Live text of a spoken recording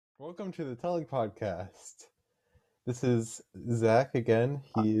Welcome to the Telling Podcast. This is Zach again.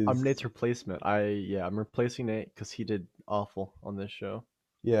 I'm Nate's replacement. I'm replacing Nate because he did awful on this show.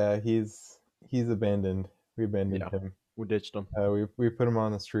 he's abandoned. We abandoned him. We ditched him. We put him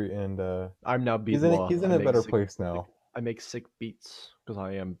on the street, and I'm now Beat he's Law. in a better place now. I make sick beats because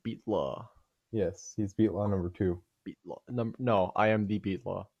I am Beat Law. Yes, he's Beat Law number 2. Beat Law. No, I am the Beat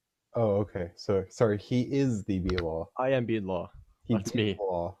Law. Oh, okay. So sorry, he is the Beat Law. I am Beat Law. That's me.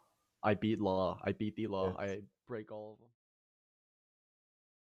 Law. I beat Law. I beat the Law. Yes. I break all of them.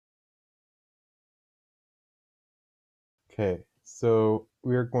 Okay, so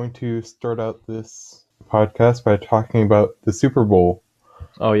we are going to start out this podcast by talking about the Super Bowl.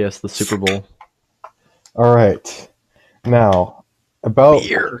 Oh yes, the Super Bowl. All right. Now, about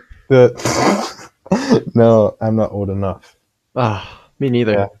Beer. No, I'm not old enough. Me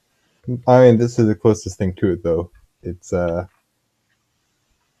neither. Yeah. I mean, this is the closest thing to it, though. It's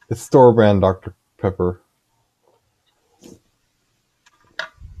store brand Dr. Pepper.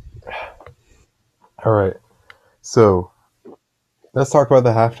 All right. So, let's talk about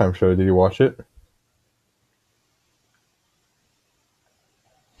the halftime show. Did you watch it?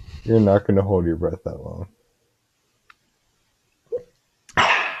 You're not going to hold your breath that long.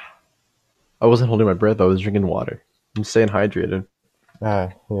 I wasn't holding my breath. I was drinking water. I'm staying hydrated.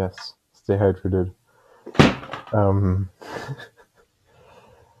 Yes. Stay hydrated.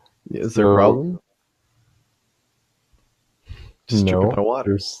 Is there a problem? Just No. drinking my water.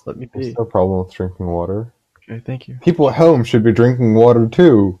 There's Let me be. no problem with drinking water. Okay, thank you. People at home should be drinking water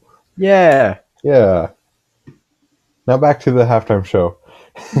too. Yeah. Yeah. Now back to the halftime show.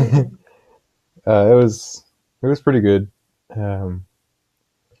 It was pretty good.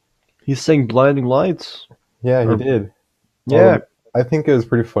 He sang Blinding Lights. Yeah, he did. Yeah. I think it was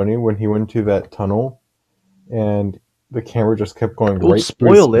pretty funny when he went to that tunnel and the camera just kept going Don't right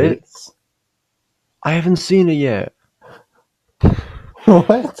spoil through his it. face. I haven't seen it yet.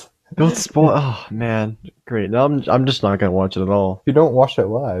 What? Don't spoil. Oh man, great. Now I'm just not gonna watch it at all. If you don't watch it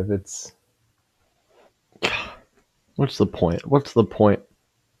live, it's What's the point? What's the point?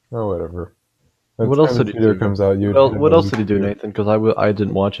 oh whatever. What else did he do? Comes out, Well, what else did he do, Nathan? Because I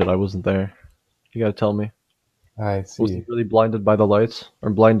didn't watch it. I wasn't there. You gotta tell me. I see. Was he really blinded by the lights,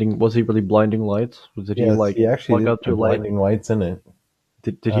 or blinding? Was he really blinding lights? Did he Yes, he actually walk did up to have a light? blinding lights in it.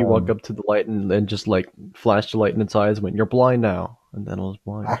 Did he walk up to the light and just like flash the light in its eyes? And went, "You're blind now," and then it was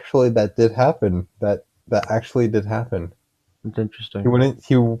blind. Actually, that did happen. That actually did happen. It's interesting.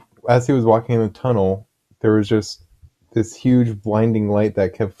 As he was walking in the tunnel, there was just this huge blinding light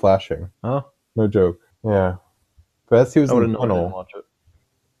that kept flashing. Huh? No joke. Yeah. But as he was I in wouldn't the know. I didn't tunnel, watch it.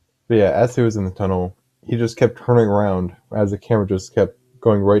 but yeah, as he was in the tunnel, he just kept turning around as the camera just kept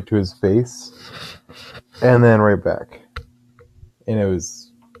going right to his face, and then right back, and it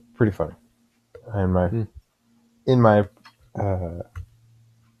was pretty funny. In my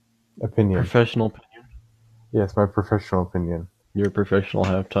opinion, Professional opinion. yes, my professional opinion. You're a professional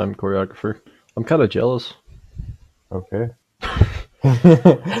halftime choreographer. I'm kind of jealous. Okay.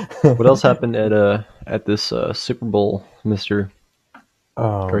 What else happened at this Super Bowl, Mr.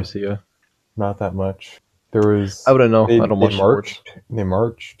 Garcia? Not that much. There was. I wouldn't know. They, I don't they watch sports. marched. They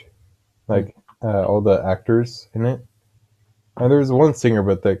marched, like all the actors in it. And there was one singer,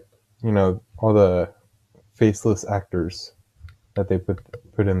 but all the faceless actors that they put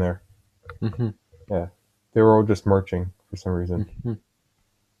in there. Mm-hmm. Yeah, they were all just marching for some reason.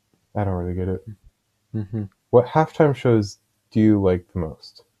 Mm-hmm. I don't really get it. Mm-hmm. What halftime shows do you like the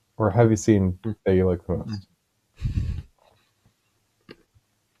most, or have you seen that you like the most?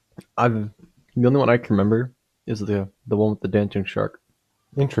 The only one I can remember is the one with the dancing shark.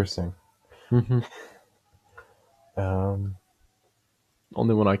 Interesting. Mm-hmm.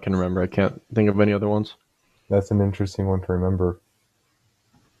 Only one I can remember. I can't think of any other ones. That's an interesting one to remember.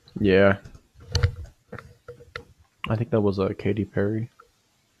 Yeah. I think that was Katy Perry.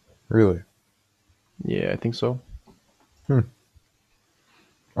 Really? Yeah, I think so.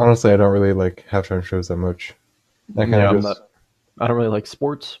 Honestly, I don't really like halftime shows that much. I don't really like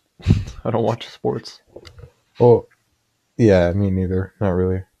sports. I don't watch sports. Well, yeah, me neither. Not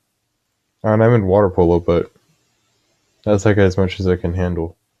really. And I'm in water polo, but that's like as much as I can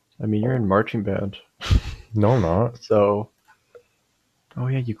handle. I mean, you're in marching band. No, I'm not. So. Oh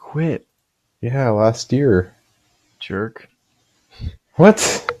yeah, you quit. Yeah, last year. Jerk.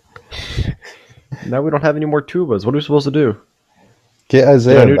 What? Now we don't have any more tubas. What are we supposed to do? Get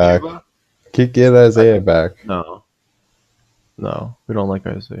Isaiah back. Get Isaiah back. No, we don't like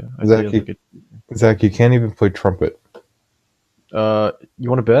Isaiah. Zach, you can't even play trumpet. You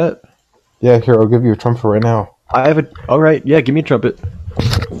want to bet? Yeah, here, I'll give you a trumpet right now. I have a. All right, yeah, give me a trumpet.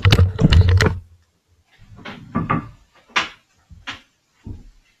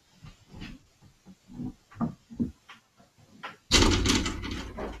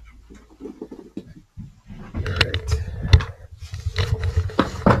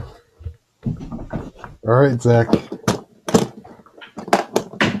 All right, Zach.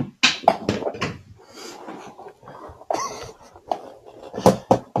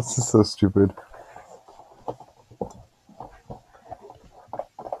 This is so stupid.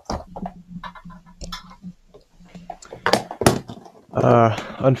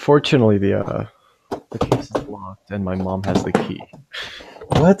 Unfortunately, the case is locked, and my mom has the key.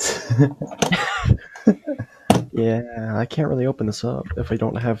 What? Yeah, I can't really open this up if I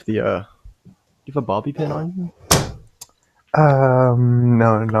don't have the. You have a bobby pin on you?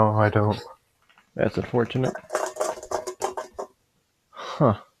 No, I don't. That's unfortunate.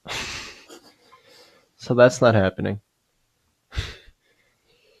 Huh. So that's not happening.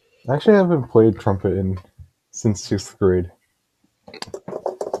 Actually, I haven't played trumpet since 6th grade.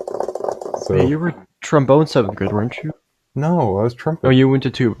 So Hey, you were trombone 7th grade, weren't you? no, I was trumpet. Oh, you went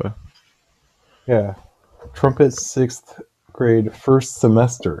to tuba. Yeah, trumpet 6th grade, first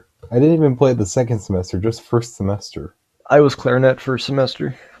semester. I didn't even play the second semester, just first semester. I was clarinet first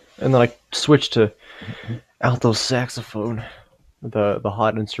semester, and then I switched to alto saxophone, the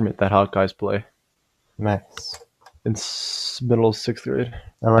hot instrument that hot guys play Nice. in middle of 6th grade.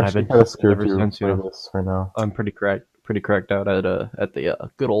 I'm I've actually been kind of playing it scared ever to since, play this right now. I'm pretty cracked out at the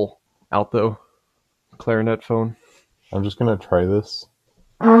good old alto clarinet phone. I'm just gonna try this.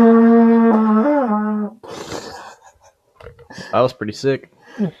 I was pretty sick.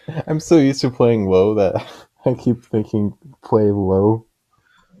 I'm so used to playing low that I keep thinking play low.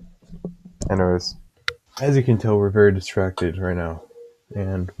 Anyways, as you can tell, we're very distracted right now,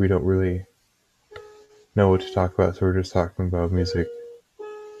 and we don't really know what to talk about, so we're just talking about music.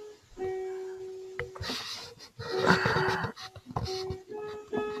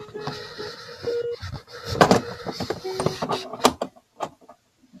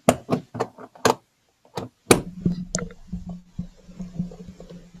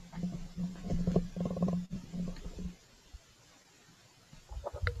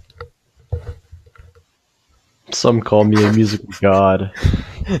 Some call me a musical god.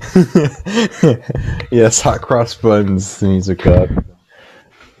 Yes, hot cross buns, the music god.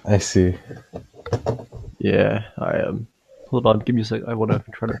 I see. Yeah, I am. Hold on, give me a sec. I want to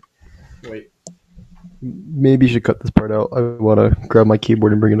try to. Wait. Maybe you should cut this part out. I want to grab my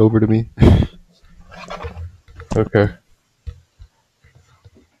keyboard and bring it over to me. Okay.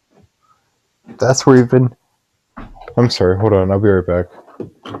 That's where you've been. I'm sorry, hold on, I'll be right back.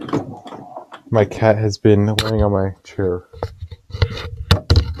 My cat has been laying on my chair.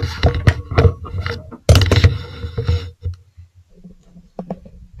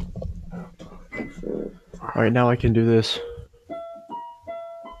 Alright, now I can do this.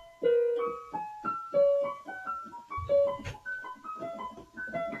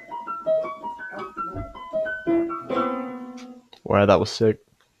 Wow, that was sick.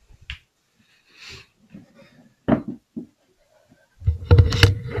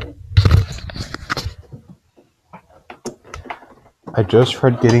 I just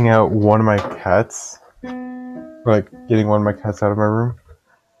tried getting out one of my cats. Like, getting one of my cats out of my room.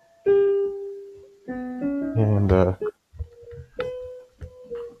 And,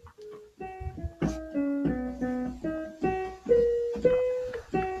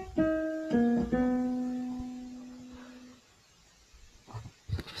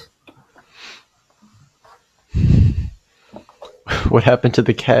 What happened to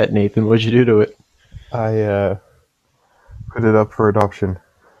the cat, Nathan? What'd you do to it? I, put it up for adoption.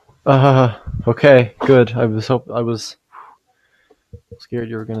 Okay, good. I was scared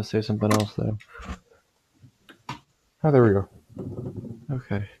you were gonna say something else there. Oh, there we go.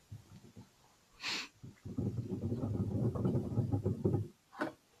 Okay.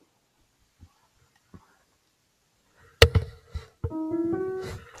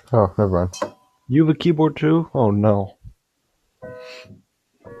 Oh, never mind. You have a keyboard too? Oh no.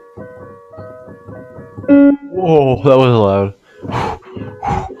 Whoa, that was loud.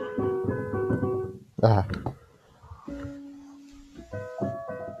 Ah.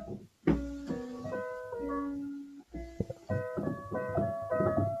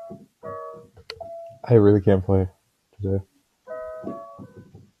 I really can't play today.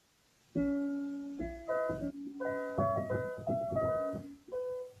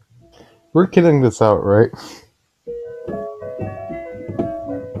 We're kidding this out, right?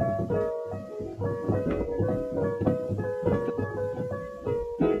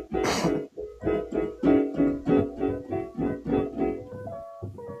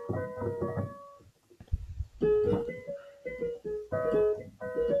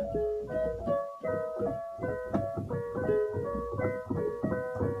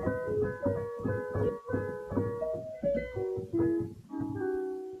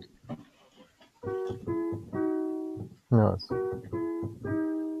 No, it's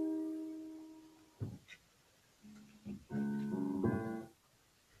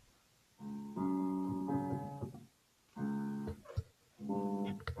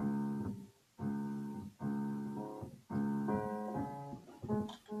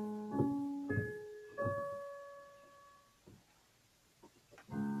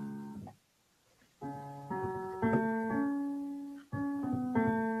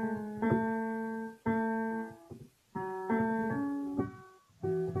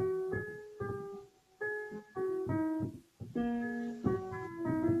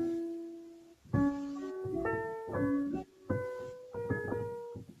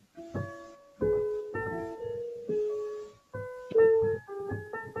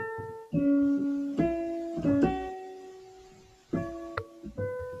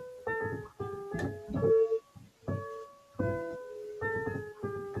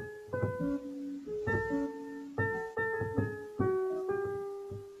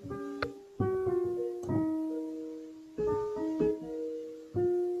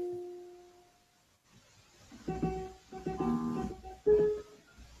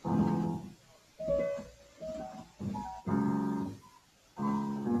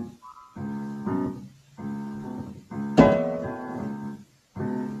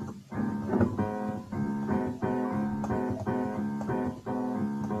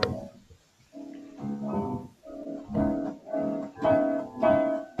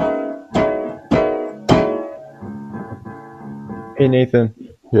Hey Nathan,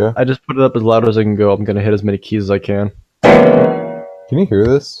 yeah. I just put it up as loud as I can go. I'm gonna hit as many keys as I can. Can you hear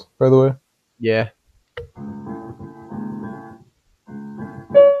this, by the way? Yeah.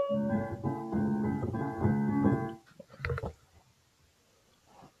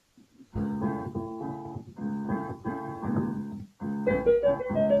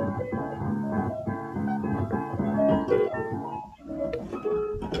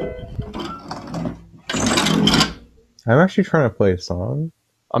 I'm actually trying to play a song.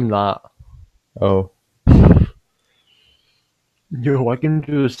 I'm not. Oh, Yo, I can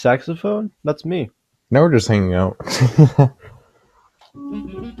do a saxophone? That's me. now we're just hanging out.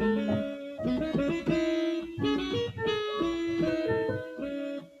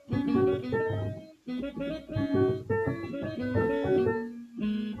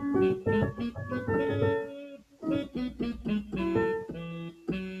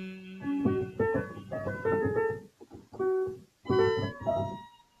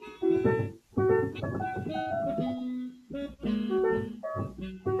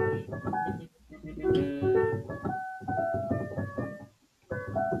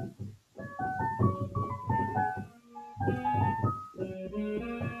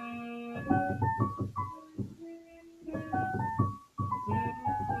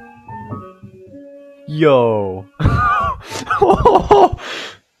 Yo.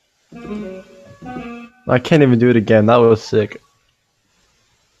 I can't even do it again. That was sick.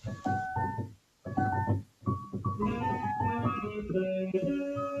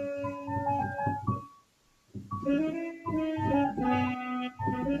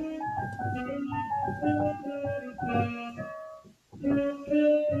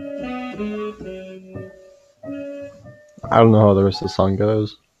 I don't know how the rest of the song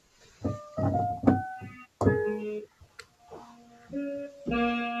goes.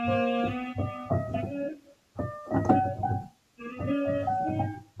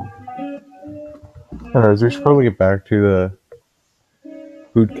 Anyways, we should probably get back to the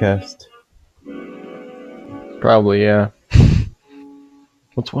foodcast. Probably, yeah.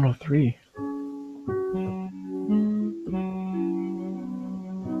 What's 103?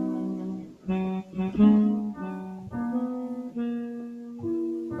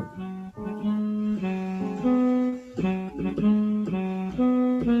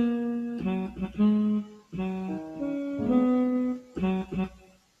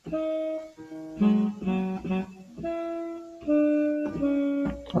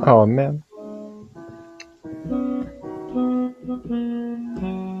 Oh, man.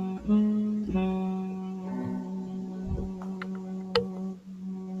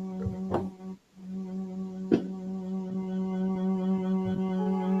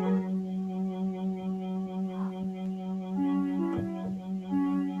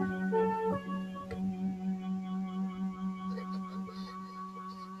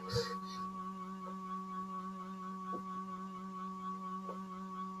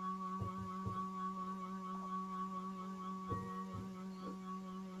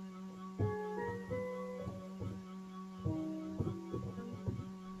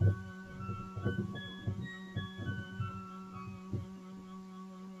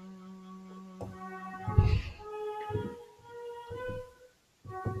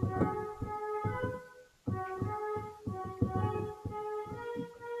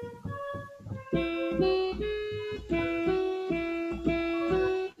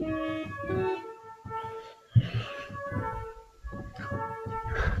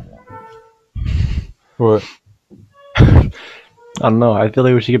 What? I don't know. I feel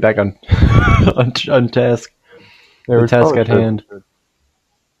like we should get back on on task. Yeah, The we task probably at should. hand.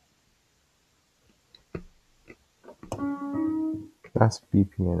 That's B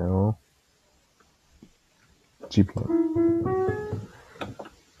piano. G piano.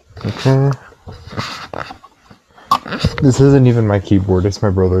 Okay. This isn't even my keyboard, it's my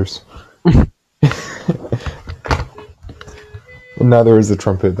brother's. And neither is the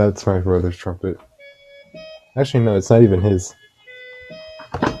trumpet, that's my brother's trumpet. Actually, no, it's not even his.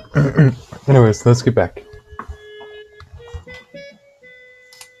 Anyways, let's get back.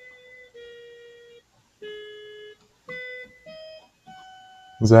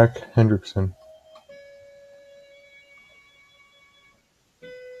 Zach Hendrickson.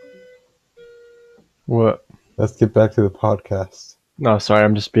 What? Let's get back to the podcast. No, sorry.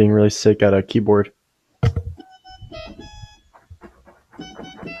 I'm just being really sick at a keyboard.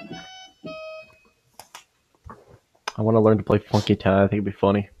 I want to learn to play Funky Town. I think it'd be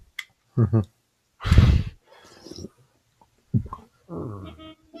funny.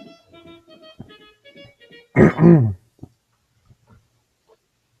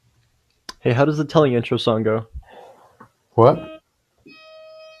 Hey, how does the telling intro song go? What?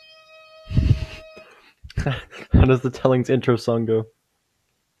 How does the telling's intro song go?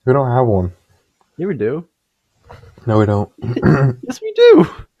 We don't have one. Yeah, we do. No, we don't. Yes, we do.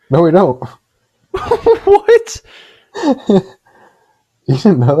 No, we don't. What? You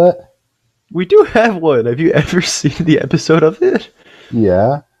didn't know that? We do have one. Have you ever seen the episode of it?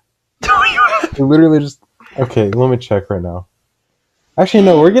 Yeah. No, you have. We literally just... Okay, let me check right now. Actually,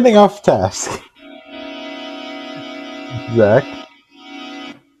 no, we're getting off task. Zach,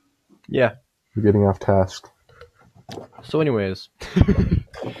 Yeah. we're getting off task. So, anyways,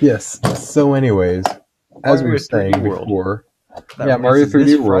 Yes. So, anyways, as we Mario were saying 3D World. before, that Yeah, Mario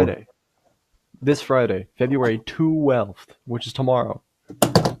releases 3D World. This Friday, February 12th, which is tomorrow.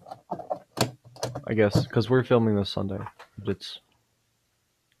 I guess, because we're filming this Sunday. It's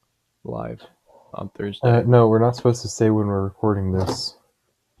live on Thursday. no, we're not supposed to say when we're recording this.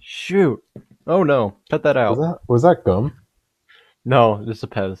 Shoot. Oh no, cut that out. Was that gum? No, this is a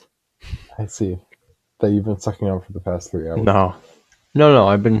Pez. I see. That you've been sucking on for the past 3 hours. No,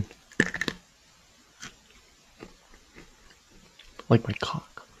 I've been... like my cock.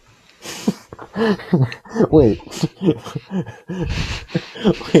 Wait.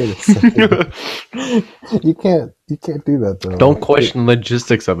 Wait a second. You can't do that though. Don't question the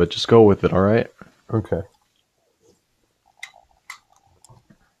logistics of it, just go with it, alright? Okay.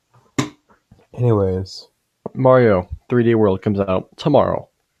 Anyways, Mario 3D World comes out tomorrow,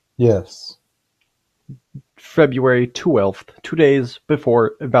 yes. February 12th, 2 days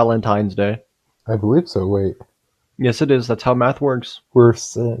before Valentine's Day. I believe so. Wait. Yes, it is. That's how math works. We're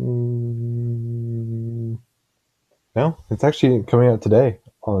sitting... No, it's actually coming out today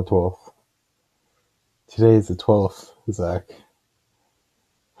on the 12th. Today is the 12th, Zach.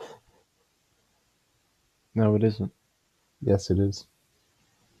 No, it isn't. Yes, it is.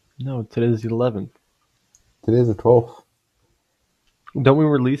 No, today's the 11th. Today's the 12th. Don't we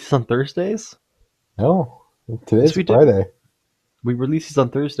release these on Thursdays? No, today's Yes, we do. Friday. We release these on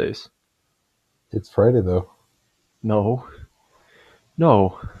Thursdays. It's Friday, though. No.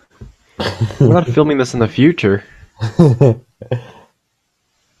 No. We're not filming this in the future.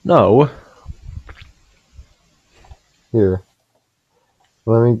 No. Here.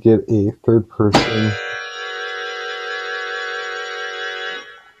 Let me get a third person.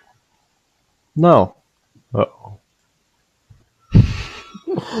 No. Uh-oh.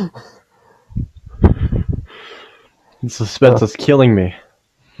 The suspense is killing me.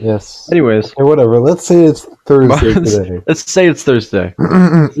 Yes. Anyways. Okay, whatever. Let's say it's Thursday today. Let's say it's Thursday.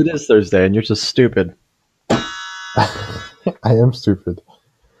 It is Thursday, and you're just stupid. I am stupid.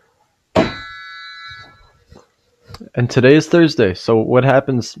 And today is Thursday, so what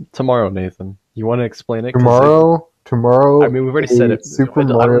happens tomorrow, Nathan? You want to explain it? Tomorrow, I mean, we've already said it. Super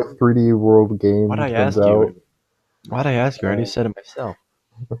Mario 3D World game Why'd I comes ask out. you? Why'd I ask you? I already said it myself.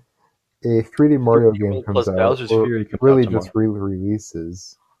 A 3D Mario game World comes plus out. Bowser's Or Fury comes really out just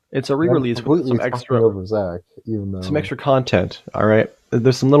re-releases. It's a re-release I'm with some completely extra, talking over Zach, even though some extra content. All right,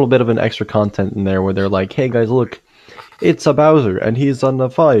 there's some little bit of an extra content in there where they're like, "Hey guys, look, it's a Bowser, and he's on the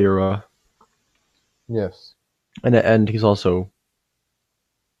fire." Yes. And he's also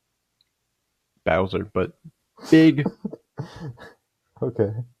Bowser, but big.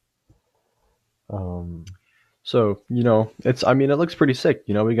 Okay. So, it's, I mean, it looks pretty sick.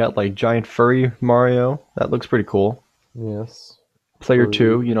 We got like giant furry Mario. That looks pretty cool. Yes. Player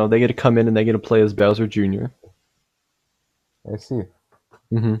Furry. 2, they get to come in and they get to play as Bowser Jr. I see.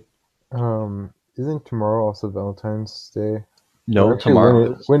 Mm-hmm. Isn't tomorrow also Valentine's Day? No, Or actually,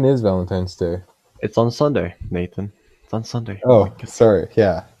 tomorrow. when is Valentine's Day? It's on Sunday, Nathan. It's on Sunday. Oh, sorry.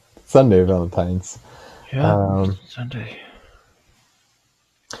 Yeah, Sunday Valentine's. Yeah, Sunday.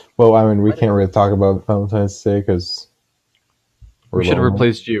 Well, I mean, we can't really talk about Valentine's Day because We should have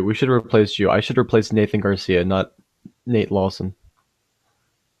replaced you. We should have replaced you. I should replace Nathan Garcia, not Nate Lawson.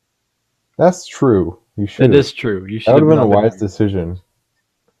 That's true. You should. It is true. You should That would have have been a not wise decision.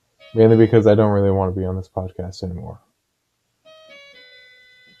 Mainly because I don't really want to be on this podcast anymore.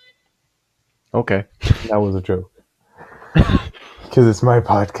 Okay. That was a joke. Because it's my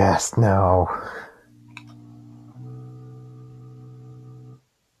podcast now.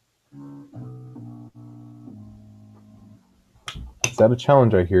 Is that a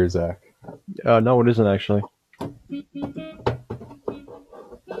challenge I hear, Zach? No, it isn't actually.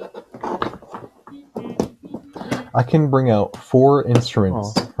 I can bring out 4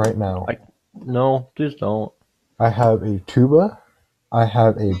 instruments right now. No, please don't. I have a tuba. I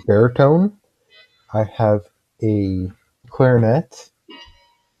have a baritone. I have a clarinet.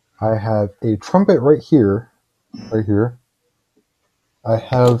 I have a trumpet right here. Right here. I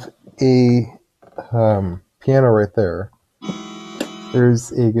have a piano right there.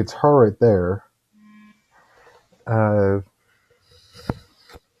 There's a guitar right there.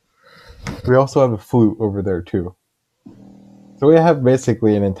 We also have a flute over there too. So we have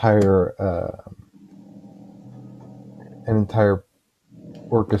basically an entire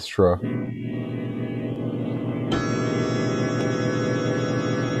orchestra.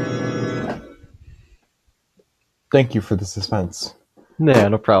 Thank you for the suspense. Nah,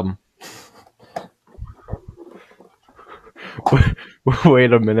 no problem.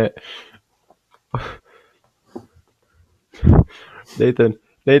 Wait a minute. Nathan,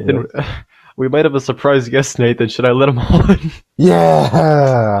 we might have a surprise guest, Nathan. Should I let him on?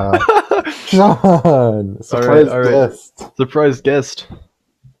 Yeah! John! Surprise guest. Surprise guest.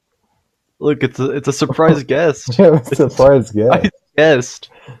 Look, it's a surprise guest. Yeah, it's a surprise guest. Guest.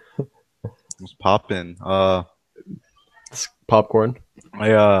 What's poppin'? It's popcorn.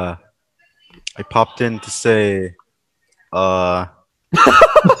 I popped in to say, Okay,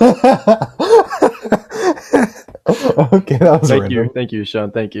 that was random. Thank you,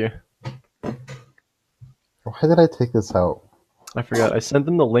 Sean. Thank you. Why did I take this out? I forgot. I sent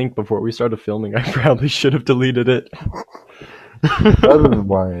them the link before we started filming. I probably should have deleted it.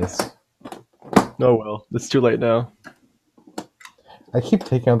 Otherwise, Oh well, it's too late now. I keep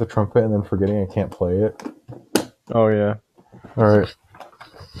taking out the trumpet and then forgetting I can't play it. Oh yeah. Alright.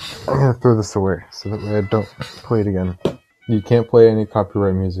 I'm gonna throw this away so that way I don't play it again. You can't play any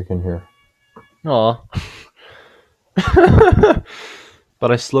copyright music in here. Aw.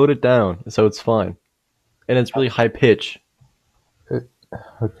 But I slowed it down, so it's fine. And it's really high pitch.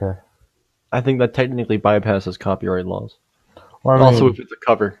 Okay. I think that technically bypasses copyright laws. Well, I mean, Also, if it's a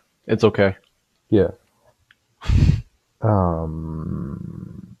cover, it's okay. yeah.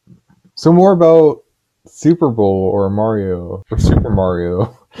 So more about Super Bowl or Mario or Super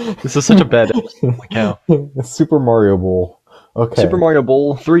Mario. This is such a bad episode. Like how? Super Mario Bowl. Okay. Super Mario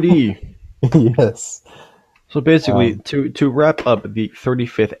Bowl 3D. Yes. So basically, to wrap up the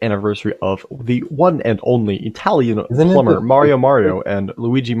 35th anniversary of the one and only Italian plumber Mario and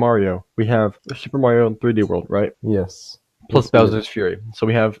Luigi Mario, we have Super Mario 3D World, right? Yes. Plus Bowser's Fury. So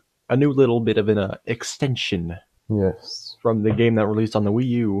we have a new little bit of an extension. Yes. From the game that released on the Wii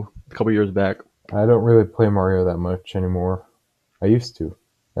U a couple years back. I don't really play Mario that much anymore. I used to.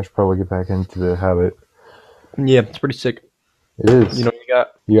 I should probably get back into the habit. Yeah, it's pretty sick. It is. You know,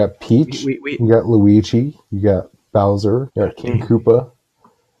 you got Peach, we you got Luigi, you got Bowser, you got King Koopa,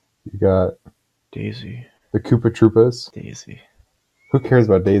 you got Daisy. The Koopa Troopas. Daisy. Who cares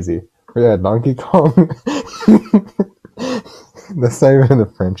about Daisy? We got Donkey Kong. That's not even a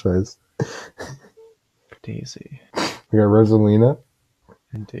franchise. Daisy. We got Rosalina.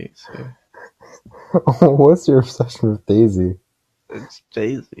 And Daisy. What's your obsession with Daisy? It's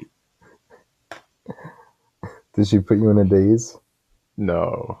Daisy. Did she put you in a daze?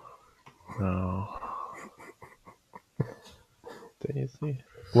 No. Daisy.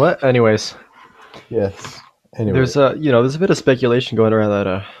 What? Anyways. Yes. Anyway. There's a bit of speculation going around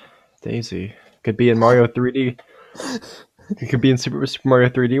that Daisy could be in Mario 3D. It could be in Super Mario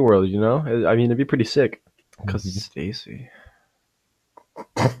 3D World, you know? I mean, it'd be pretty sick. Because it's Daisy.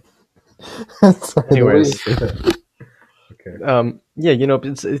 Anyways. Okay. Yeah, you know,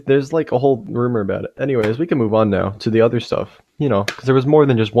 there's like a whole rumor about it. Anyways, we can move on now to the other stuff. You know, because there was more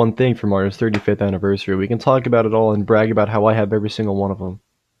than just one thing for Mario's 35th anniversary. We can talk about it all and brag about how I have every single one of them.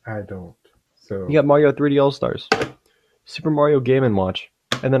 I don't. So You got Mario 3D All-Stars, Super Mario Game & Watch,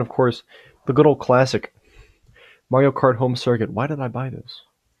 and then, of course, The good old classic Mario Kart Home Circuit. Why did I buy this?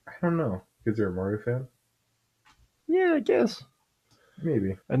 I don't know. Because you're a Mario fan? Yeah, I guess.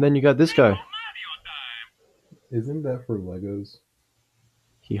 Maybe. And then you got this guy. Isn't that for Legos?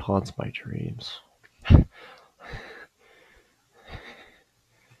 He haunts my dreams.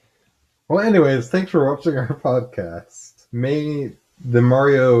 Well, anyways, thanks for watching our podcast. May the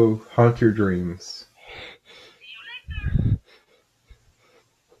Mario haunt your dreams.